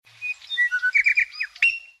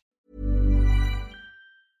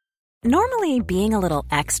Normally, being a little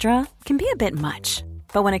extra can be a bit much.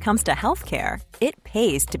 But when it comes to healthcare, it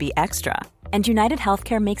pays to be extra. And United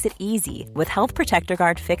Healthcare makes it easy with Health Protector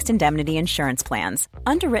Guard fixed indemnity insurance plans.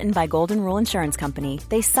 Underwritten by Golden Rule Insurance Company,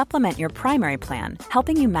 they supplement your primary plan,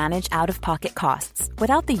 helping you manage out-of-pocket costs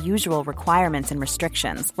without the usual requirements and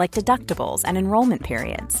restrictions like deductibles and enrollment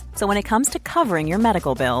periods. So when it comes to covering your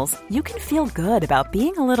medical bills, you can feel good about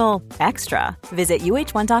being a little extra. Visit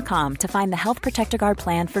uh1.com to find the Health Protector Guard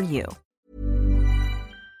plan for you.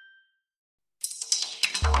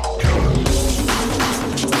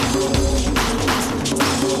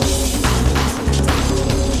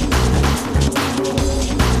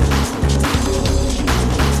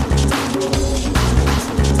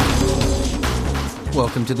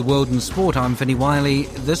 Welcome to The World in Sport. I'm Vinnie Wiley.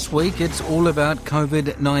 This week it's all about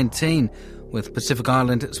COVID-19, with Pacific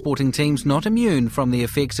Island sporting teams not immune from the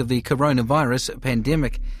effects of the coronavirus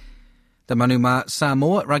pandemic. The Manuma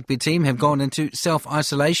Samoa rugby team have gone into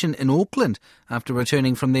self-isolation in Auckland after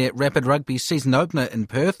returning from their Rapid Rugby season opener in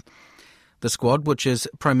Perth. The squad, which is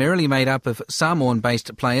primarily made up of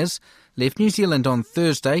Samoan-based players, left New Zealand on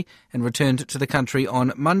Thursday and returned to the country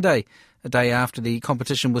on Monday, a day after the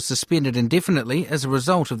competition was suspended indefinitely as a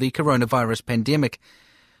result of the coronavirus pandemic.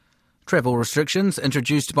 Travel restrictions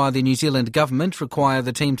introduced by the New Zealand government require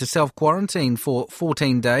the team to self-quarantine for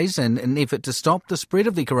 14 days in an effort to stop the spread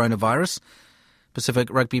of the coronavirus. Pacific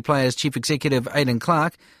Rugby Players Chief Executive Aidan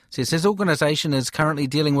Clark says his organisation is currently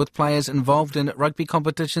dealing with players involved in rugby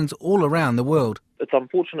competitions all around the world. It's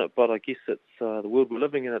unfortunate, but I guess it's the world we're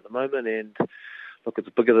living in at the moment, and look, it's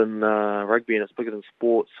bigger than rugby and it's bigger than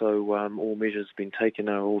sport, so all measures being taken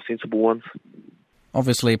are all sensible ones.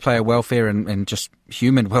 Obviously, player welfare and just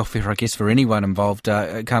human welfare, I guess, for anyone involved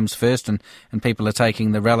comes first, and people are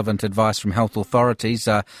taking the relevant advice from health authorities.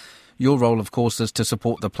 Your role, of course, is to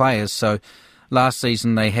support the players. So last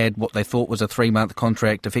season they had what they thought was a 3-month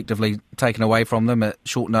contract effectively taken away from them at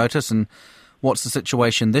short notice. And what's the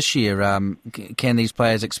situation this year? Can these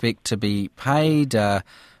players expect to be paid?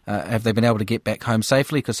 Have they been able to get back home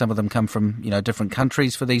safely? Because some of them come from different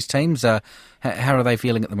countries for these teams. How are they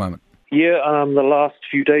feeling at the moment? Yeah, the last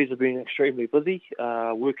few days have been extremely busy,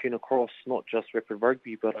 working across not just Rapid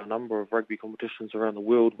Rugby, but a number of rugby competitions around the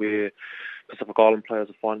world where Pacific Island players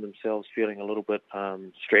are finding themselves feeling a little bit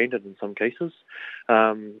stranded in some cases.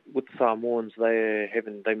 With the Samoans,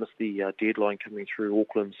 they missed the deadline coming through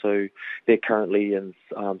Auckland, so they're currently in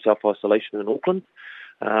self-isolation in Auckland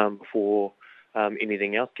before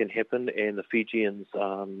anything else can happen, and the Fijians,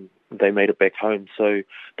 they made it back home. So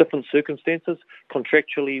different circumstances.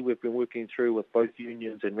 Contractually, we've been working through with both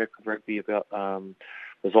unions and Rapid Rugby about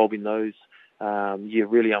resolving those.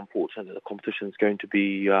 Really unfortunate that the competition is going to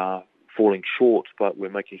be falling short, but we're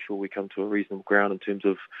making sure we come to a reasonable ground in terms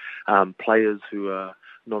of players who are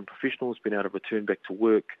non-professionals being able to return back to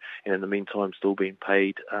work, and in the meantime still being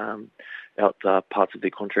paid out parts of their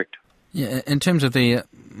contract. Yeah, in terms of the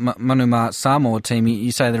Manuma Samoa team,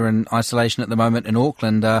 you say they're in isolation at the moment in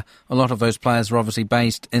Auckland. A lot of those players are obviously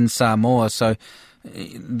based in Samoa, so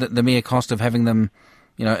the mere cost of having them,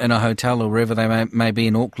 in a hotel or wherever they may be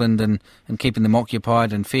in Auckland and keeping them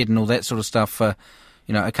occupied and fed and all that sort of stuff for,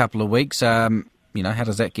 a couple of weeks, how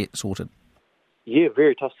does that get sorted? Yeah,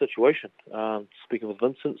 very tough situation. Speaking with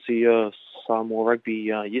Vincent, CEO Samoa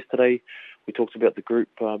Rugby yesterday, we talked about the group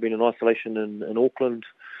being in isolation in Auckland.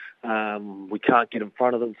 We can't get in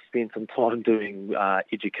front of them to spend some time doing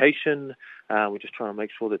education. We're just trying to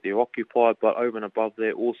make sure that they're occupied, but over and above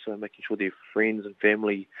that, also making sure their friends and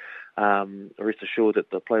family rest assured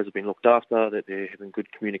that the players have been looked after, that they're having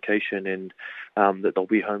good communication, and that they'll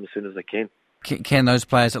be home as soon as they can. Can those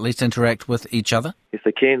players at least interact with each other? Yes,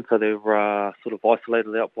 they can. So they're sort of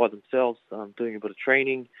isolated out by themselves, doing a bit of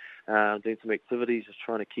training, doing some activities, just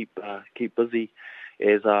trying to keep busy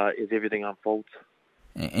as everything unfolds.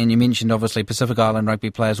 And you mentioned, obviously, Pacific Island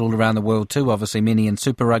rugby players all around the world too, obviously many in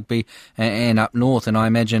Super Rugby and up north. And I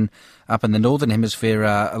imagine up in the Northern Hemisphere,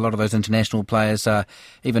 a lot of those international players are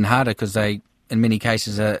even harder because they, in many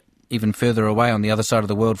cases, are even further away on the other side of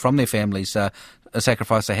the world from their families, a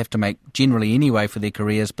sacrifice they have to make generally anyway for their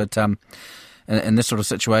careers. But in this sort of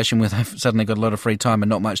situation where they've suddenly got a lot of free time and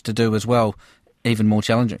not much to do as well, even more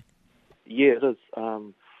challenging. Yeah, it is.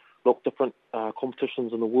 Look, different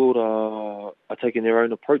competitions in the world are taking their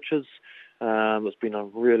own approaches. It's been a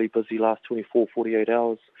really busy last 24, 48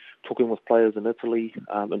 hours, talking with players in Italy,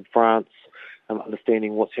 in France,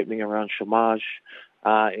 understanding what's happening around Chômage,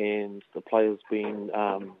 and the players being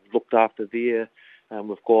looked after there.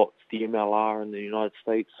 We've got the MLR in the United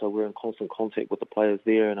States, so we're in constant contact with the players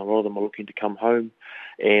there, and a lot of them are looking to come home.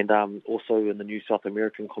 And also in the new South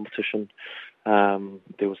American competition,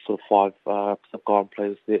 there was sort of 5 Pacific Island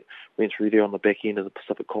players that went through there on the back end of the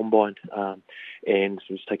Pacific Combine, and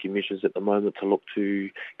we're just taking measures at the moment to look to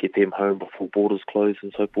get them home before borders close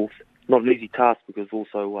and so forth. Not an easy task, because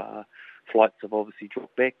also flights have obviously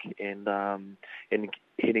dropped back, and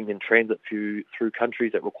heading in transit through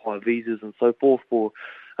countries that require visas and so forth for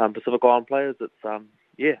Pacific Island players, it's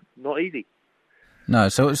not easy. No,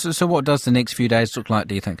 so what does the next few days look like,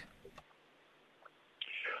 do you think?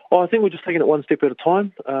 I think we're just taking it one step at a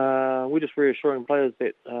time. We're just reassuring players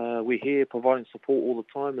that we're here providing support all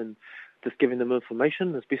the time and just giving them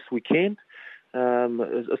information as best we can.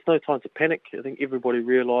 It's no time to panic. I think everybody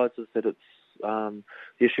realises that the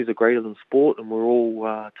issues are greater than sport, and we're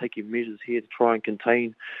all taking measures here to try and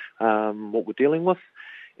contain what we're dealing with,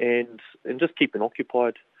 and just keeping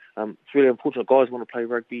occupied. It's really unfortunate. Guys want to play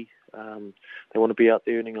rugby. They want to be out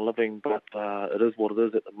there earning a living, but it is what it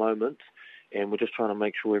is at the moment, and we're just trying to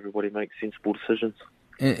make sure everybody makes sensible decisions.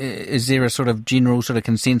 Is there a sort of general sort of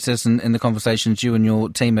consensus in the conversations you and your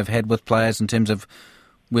team have had with players in terms of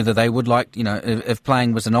whether they would like, if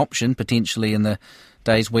playing was an option potentially in the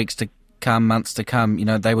days, weeks to come, months to come,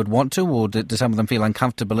 they would want to, or do some of them feel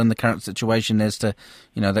uncomfortable in the current situation as to,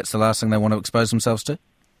 that's the last thing they want to expose themselves to?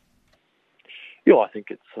 Yeah, I think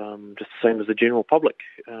it's just the same as the general public.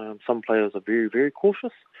 Some players are very, very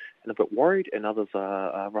cautious and a bit worried, and others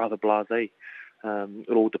are rather blasé.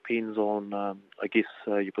 It all depends on,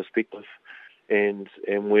 your perspective. And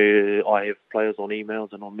where I have players on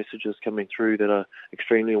emails and on messages coming through that are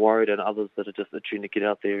extremely worried, and others that are just itching to get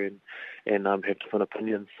out there and have different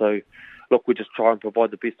opinions. So, look, we just try and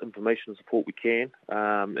provide the best information and support we can.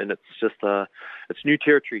 And it's just it's new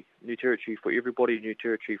territory for everybody, new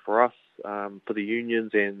territory for us, for the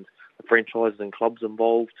unions and the franchises and clubs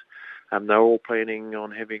involved. They're all planning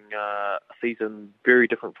on having a season very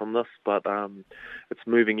different from this, but it's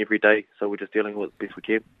moving every day, so we're just dealing with it as best we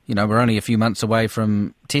can. We're only a few months away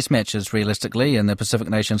from test matches, realistically, and the Pacific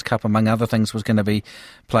Nations Cup, among other things, was going to be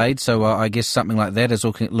played, so I guess something like that is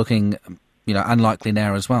looking unlikely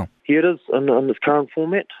now as well. Yeah, it is, in this current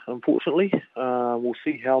format, unfortunately. We'll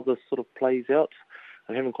see how this sort of plays out.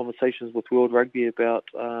 I'm having conversations with World Rugby about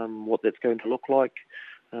what that's going to look like.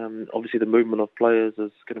 Obviously, the movement of players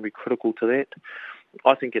is going to be critical to that.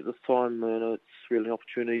 I think at this time, it's really an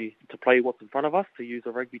opportunity to play what's in front of us, to use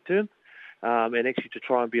a rugby term, and actually to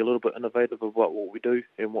try and be a little bit innovative about what we do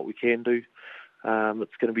and what we can do.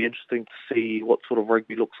 It's going to be interesting to see what sort of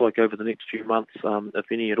rugby looks like over the next few months, if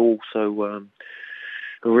any at all. So we're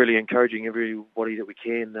really encouraging everybody that we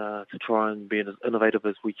can to try and be as innovative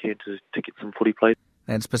as we can to get some footy played.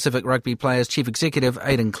 That's Pacific Rugby Players Chief Executive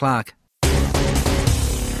Aidan Clark.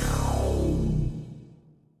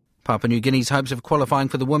 Papua New Guinea's hopes of qualifying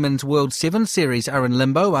for the Women's World Sevens Series are in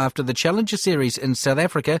limbo after the Challenger Series in South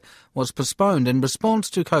Africa was postponed in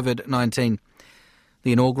response to COVID-19.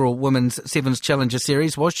 The inaugural Women's Sevens Challenger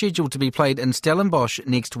Series was scheduled to be played in Stellenbosch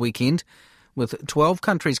next weekend, with 12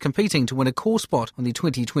 countries competing to win a core spot on the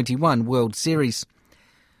 2021 World Series.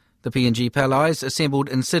 The PNG Palais assembled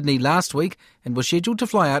in Sydney last week and was scheduled to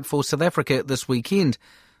fly out for South Africa this weekend.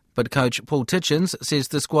 But coach Paul Titchens says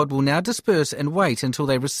the squad will now disperse and wait until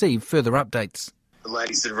they receive further updates. The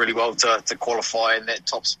ladies did really well to qualify in that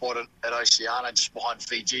top spot at Oceania, just behind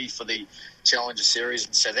Fiji for the Challenger Series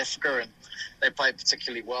in South Africa, and they played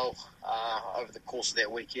particularly well over the course of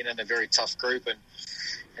that weekend in a very tough group,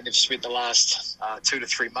 and they've spent the last 2 to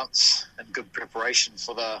 3 months in good preparation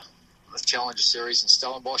for the Challenger Series in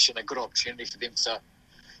Stellenbosch, and a good opportunity for them to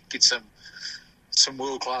get some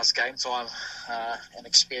world-class game time and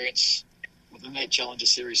experience within that Challenger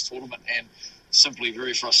Series tournament. And simply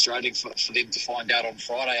very frustrating for them to find out on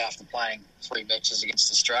Friday, after playing 3 matches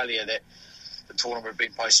against Australia, that the tournament had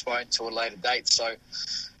been postponed to a later date. So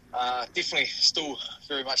definitely still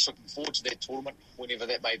very much looking forward to that tournament, whenever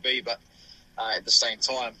that may be, but at the same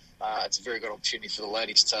time, it's a very good opportunity for the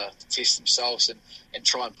ladies to test themselves and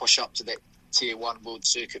try and push up to that Tier 1 world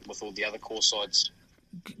circuit with all the other core sides.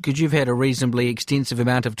 Could you've had a reasonably extensive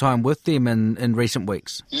amount of time with them in recent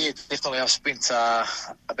weeks? Yeah, definitely. I've spent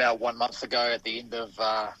about 1 month ago at the end of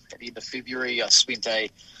February. I spent a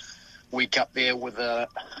week up there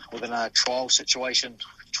within a trial situation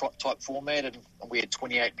type format, and we had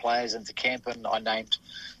 28 players into camp, and I named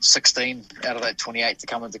 16 out of that 28 to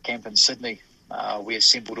come into camp in Sydney. We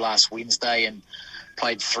assembled last Wednesday and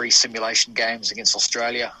played 3 simulation games against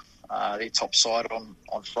Australia, their top side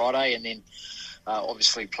on Friday, and then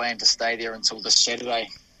obviously plan to stay there until this Saturday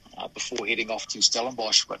before heading off to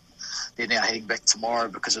Stellenbosch. But they're now heading back tomorrow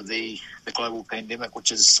because of the global pandemic,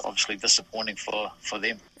 which is obviously disappointing for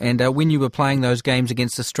them. And when you were playing those games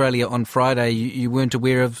against Australia on Friday, you weren't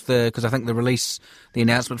aware of because I think the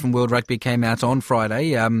announcement from World Rugby came out on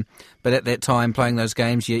Friday, but at that time playing those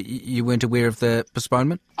games, you weren't aware of the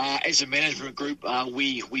postponement? As a management group,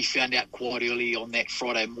 we found out quite early on that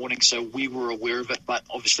Friday morning, so we were aware of it, but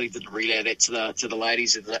obviously didn't relay that to the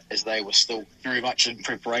ladies as they were still very much in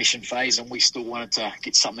preparation phase, and we still wanted to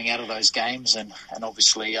get something out of those games and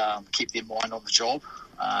obviously keep their mind on the job.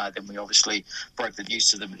 Then we obviously broke the news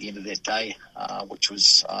to them at the end of that day, which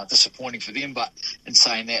was disappointing for them. But in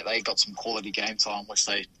saying that, they got some quality game time, which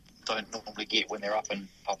they don't normally get when they're up in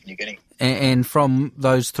Papua New Guinea. And from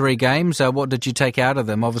those 3 games, what did you take out of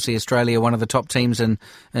them? Obviously, Australia, one of the top teams in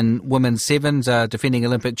women's sevens, defending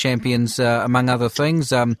Olympic champions, among other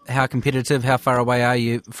things. How competitive, how far away are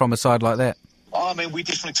you from a side like that? I mean, we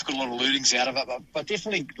definitely took a lot of learnings out of it, but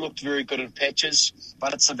definitely looked very good in patches.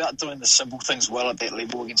 But it's about doing the simple things well at that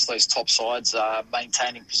level against those top sides,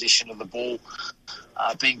 maintaining possession of the ball,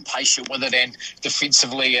 being patient with it, and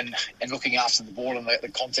defensively and looking after the ball in the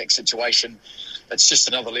contact situation. It's just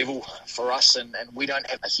another level for us, and we don't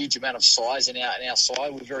have a huge amount of size in our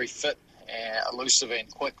side. We're very fit, elusive and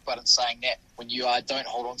quick, but in saying that, when you don't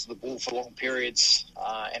hold on to the ball for long periods,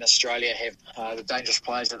 and Australia have the dangerous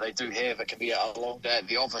players that they do have, it can be a long day at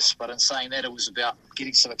the office. But in saying that, it was about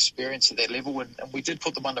getting some experience at that level, and we did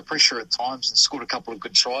put them under pressure at times and scored a couple of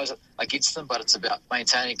good tries against them, but it's about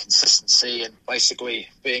maintaining consistency and basically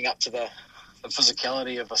being up to the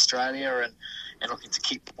physicality of Australia and looking to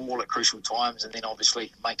keep the ball at crucial times, and then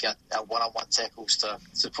obviously make our one-on-one tackles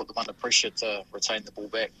to put them under pressure to retain the ball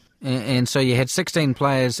back. And so you had 16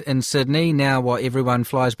 players in Sydney. Now, everyone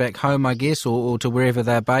flies back home, I guess, or to wherever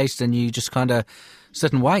they're based, and you just kind of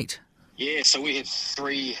sit and wait. Yeah, so we had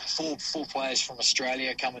four players from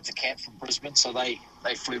Australia coming to camp from Brisbane, so they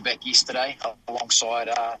flew back yesterday alongside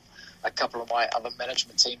a couple of my other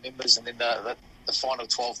management team members, and then the final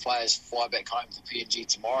 12 players fly back home to PNG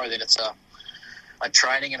tomorrow. Then it's a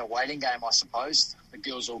training and a waiting game, I suppose. The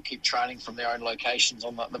girls all keep training from their own locations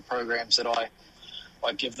on the programs that I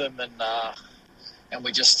give them, and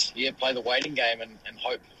we just play the waiting game and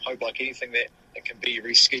hope like anything that it can be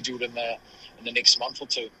rescheduled in the next month or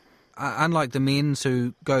two. Unlike the men's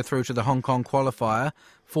who go through to the Hong Kong qualifier,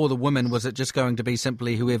 for the women, was it just going to be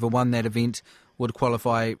simply whoever won that event would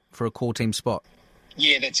qualify for a core team spot?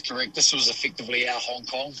 Yeah, that's correct. This was effectively our Hong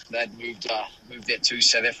Kong. They'd moved that to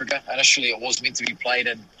South Africa. Initially, it was meant to be played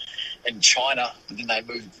in China, but then they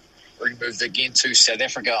removed again to South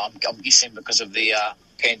Africa. I'm guessing because of the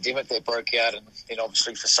pandemic that broke out, and then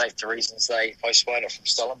obviously for safety reasons they postponed it from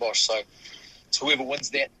Stellenbosch. So whoever wins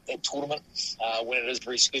that tournament, when it is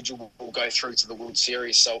rescheduled, will go through to the World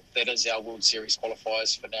Series. So that is our World Series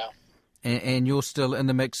qualifiers for now. And you're still in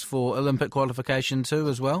the mix for Olympic qualification too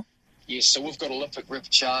as well? Yes, so we've got Olympic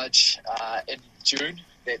repechage in June.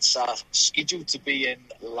 That's scheduled to be in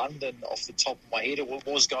London off the top of my head. It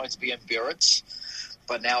was going to be in Biarritz,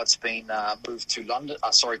 but now it's been moved to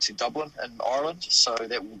Dublin in Ireland. So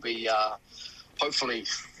that will be hopefully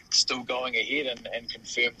still going ahead and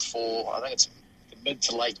confirmed for, I think it's mid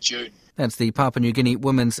to late June. That's the Papua New Guinea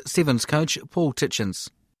women's sevens coach, Paul Titchens.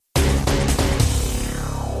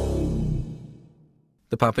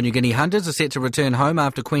 The Papua New Guinea Hunters are set to return home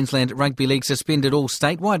after Queensland Rugby League suspended all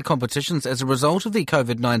statewide competitions as a result of the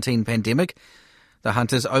COVID-19 pandemic. The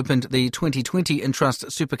Hunters opened the 2020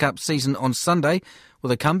 Entrust Super Cup season on Sunday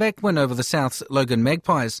with a comeback win over the South's Logan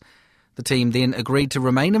Magpies. The team then agreed to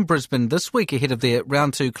remain in Brisbane this week ahead of their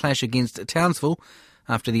Round 2 clash against Townsville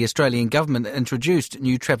after the Australian government introduced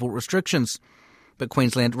new travel restrictions. But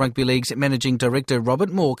Queensland Rugby League's Managing Director Robert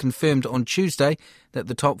Moore confirmed on Tuesday that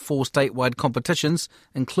the top 4 statewide competitions,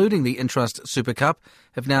 including the Entrust Super Cup,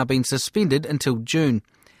 have now been suspended until June.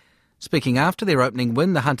 Speaking after their opening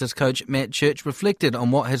win, the Hunters coach Matt Church reflected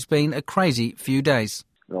on what has been a crazy few days.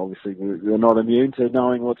 Obviously, we're not immune to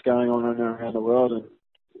knowing what's going on around the world, and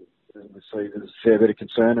we see there's a fair bit of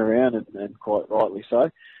concern around, and quite rightly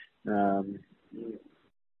so.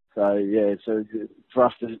 So for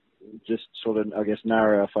us to just sort of, I guess,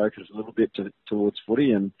 narrow our focus a little bit towards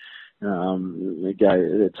footy, and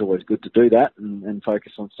it's always good to do that and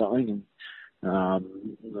focus on something.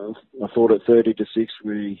 And I thought at 30-6,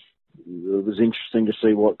 it was interesting to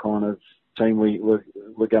see what kind of team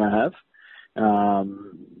we're going to have.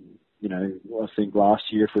 I think last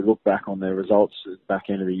year, if we look back on their results at the back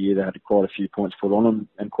end of the year, they had quite a few points put on them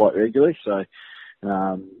and quite regularly. So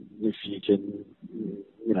if you can,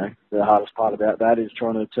 the hardest part about that is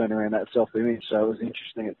trying to turn around that self-image. So it was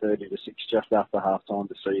interesting at 30-6, just after half-time,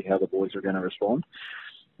 to see how the boys are going to respond.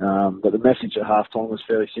 But the message at halftime was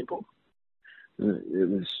fairly simple. It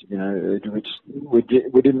was, we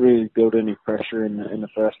didn't really build any pressure in the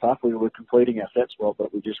first half. We were completing our sets well,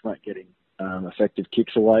 but we just weren't getting effective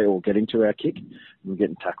kicks away or getting to our kick. We were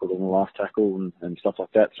getting tackled on the last tackle and stuff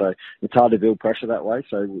like that. So it's hard to build pressure that way.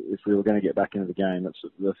 So if we were going to get back into the game, that's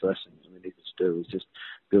the first thing we needed to do was just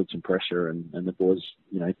build some pressure. And the boys,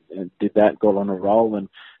 did that, got on a roll,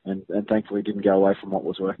 and thankfully didn't go away from what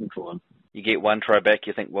was working for them. You get one try back,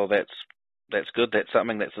 you think, well, that's good, that's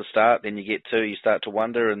something, that's a start. Then you get two, you start to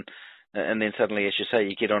wonder, and then suddenly, as you say,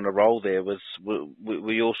 you get on a roll there.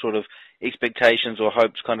 Were your sort of expectations or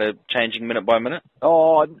hopes kind of changing minute by minute?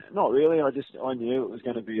 Oh, not really. I knew it was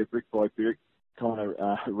going to be a brick by brick kind of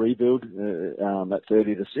rebuild at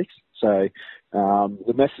 30-6. So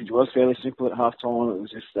the message was fairly simple at half time. It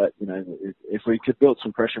was just that, if we could build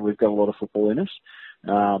some pressure, we've got a lot of football in us.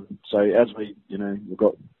 So as we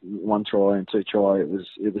got one try and two try, it was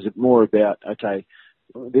more about, okay,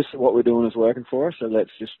 this is what we're doing is working for us, so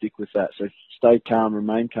let's just stick with that. So stay calm,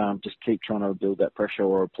 remain calm, just keep trying to build that pressure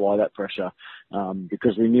or apply that pressure,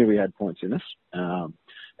 because we knew we had points in us, and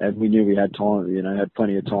we knew we had time, had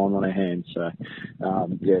plenty of time on our hands. So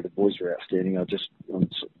the boys were outstanding. I'm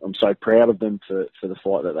so proud of them for the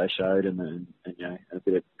fight that they showed, and a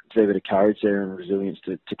bit of courage there and resilience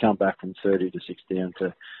to come back from 30-6 down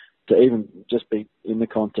to even just be in the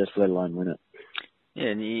contest, let alone win it. Yeah,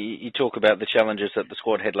 and you talk about the challenges that the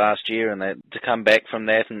squad had last year, and to come back from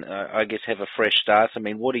that and I guess have a fresh start. I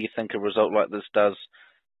mean, what do you think a result like this does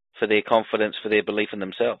for their confidence, for their belief in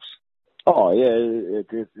themselves? Oh yeah,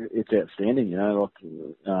 it's outstanding. I've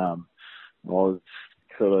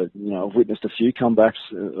sort of I've witnessed a few comebacks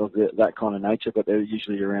of that kind of nature, but they're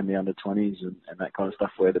usually around the under-20s and that kind of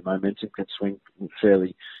stuff where the momentum can swing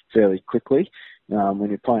fairly quickly. When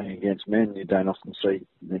you're playing against men, you don't often see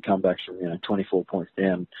the comebacks from 24 points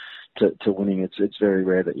down to winning. It's very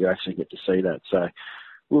rare that you actually get to see that. So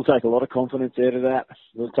we'll take a lot of confidence out of that.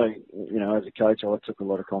 We'll take, as a coach, I took a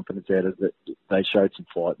lot of confidence out of that. They showed some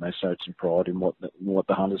fight and they showed some pride in what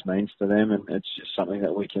the Hunters means to them, and it's just something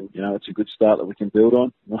that we can, it's a good start that we can build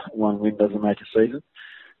on. One win doesn't make a season.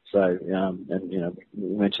 So,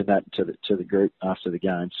 we mentioned that to the group after the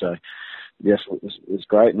game. So, yes, it was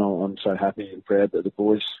great, and I'm so happy and proud that the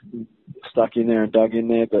boys stuck in there and dug in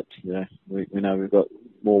there. But we know we've got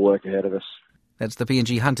more work ahead of us. That's the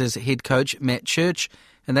PNG Hunters head coach, Matt Church.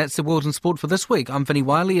 And that's the World in Sport for this week. I'm Vinnie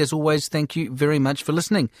Wiley. As always, thank you very much for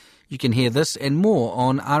listening. You can hear this and more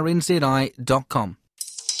on rnzi.com.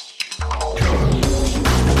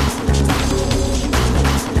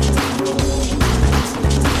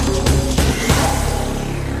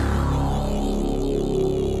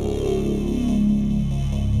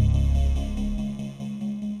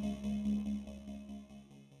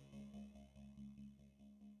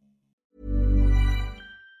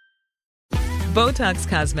 Botox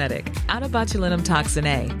Cosmetic, out of botulinum toxin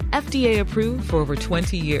A, FDA approved for over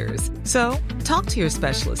 20 years. So, talk to your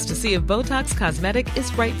specialist to see if Botox Cosmetic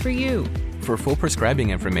is right for you. For full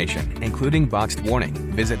prescribing information, including boxed warning,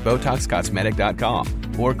 visit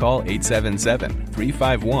BotoxCosmetic.com or call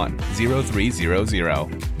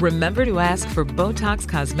 877-351-0300. Remember to ask for Botox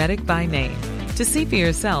Cosmetic by name. To see for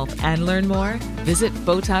yourself and learn more, visit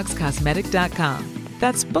BotoxCosmetic.com.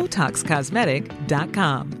 That's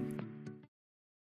BotoxCosmetic.com.